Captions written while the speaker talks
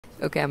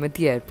Okay, I'm at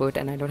the airport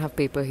and I don't have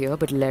paper here,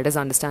 but let us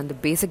understand the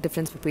basic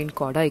difference between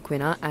Cauda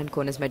Equina and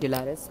Conus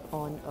Medullaris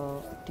on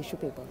tissue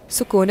paper.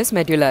 So Conus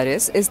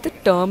Medullaris is the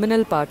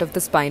terminal part of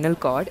the spinal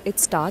cord. It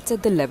starts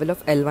at the level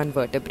of L1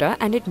 vertebra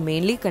and it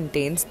mainly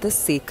contains the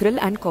sacral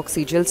and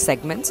coccygeal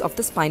segments of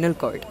the spinal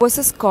cord.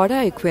 Versus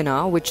Cauda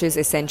Equina, which is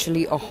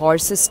essentially a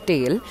horse's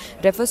tail,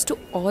 refers to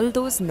all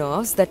those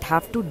nerves that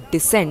have to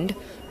descend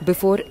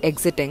before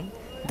exiting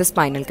the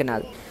spinal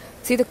canal.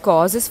 See, the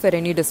causes for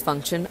any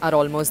dysfunction are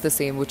almost the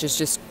same, which is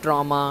just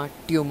trauma,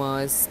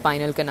 tumors,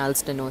 spinal canal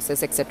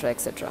stenosis, etc.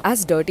 etc.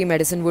 As Dirty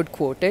Medicine would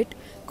quote it,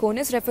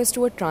 conus refers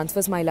to a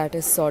transverse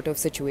myelitis sort of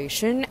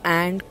situation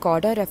and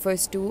cauda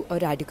refers to a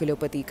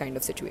radiculopathy kind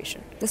of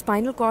situation. The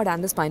spinal cord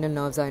and the spinal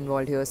nerves are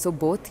involved here, so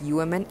both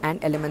UMN and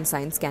LMN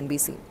signs can be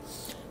seen.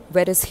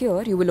 Whereas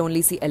here, you will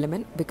only see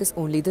LMN because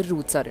only the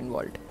roots are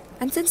involved.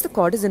 And since the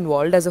cord is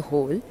involved as a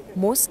whole,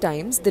 most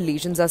times the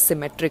lesions are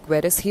symmetric,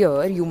 whereas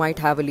here you might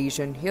have a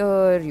lesion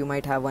here, you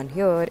might have one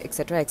here,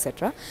 etc.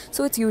 etc.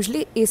 So it's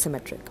usually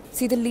asymmetric.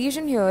 See, the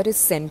lesion here is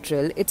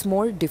central, it's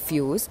more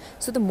diffuse,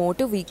 so the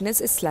motor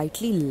weakness is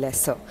slightly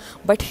lesser.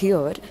 But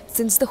here,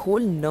 since the whole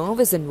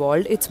nerve is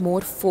involved, it's more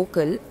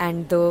focal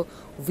and the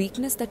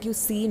weakness that you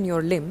see in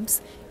your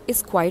limbs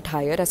is quite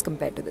higher as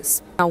compared to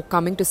this. Now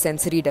coming to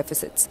sensory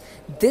deficits,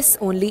 this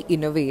only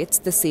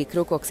innervates the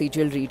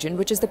sacrococcygeal region,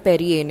 which is the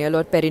perianal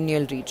or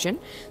perineal region.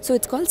 So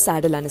it's called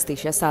saddle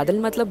anesthesia. Saddle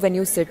matlab when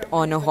you sit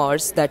on a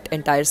horse, that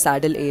entire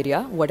saddle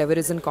area, whatever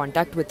is in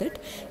contact with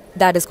it,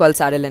 that is called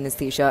saddle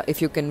anesthesia,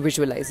 if you can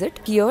visualize it.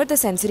 Here the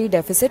sensory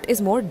deficit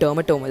is more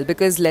dermatomal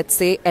because let's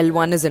say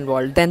L1 is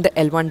involved, then the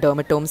L1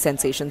 dermatome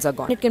sensations are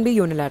gone. It can be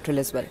unilateral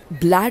as well.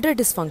 Bladder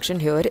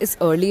dysfunction here is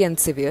early and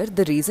severe,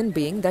 the reason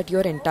being that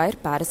your entire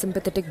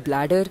parasympathetic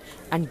bladder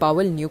and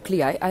bowel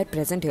nuclei are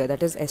present here,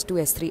 that is S2,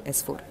 S3,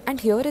 S4.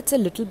 And here it's a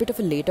little bit of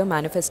a later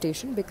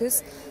manifestation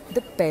because the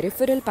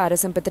peripheral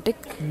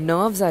parasympathetic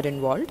nerves are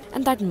involved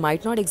and that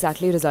might not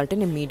exactly result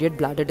in immediate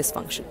bladder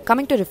dysfunction.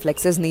 Coming to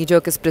reflexes, knee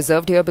jerk is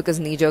preserved here because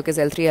knee jerk is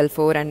L3,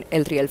 L4 and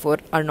L3, L4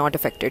 are not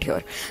affected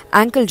here.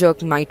 Ankle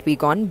jerk might be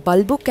gone.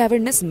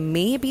 Bulbocavernous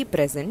may be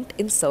present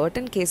in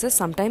certain cases.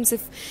 Sometimes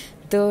if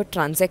the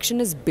transection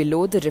is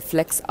below the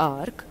reflex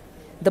arc,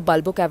 the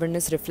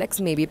bulbocavernous reflex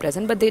may be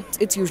present, but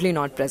it's usually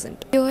not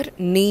present. Here,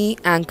 knee,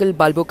 ankle,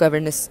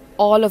 bulbocavernous,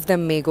 all of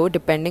them may go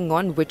depending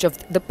on which of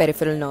the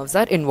peripheral nerves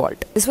are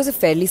involved. This was a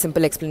fairly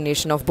simple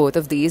explanation of both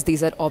of these.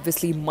 These are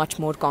obviously much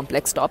more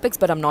complex topics,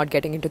 but I'm not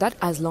getting into that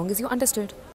as long as you understood.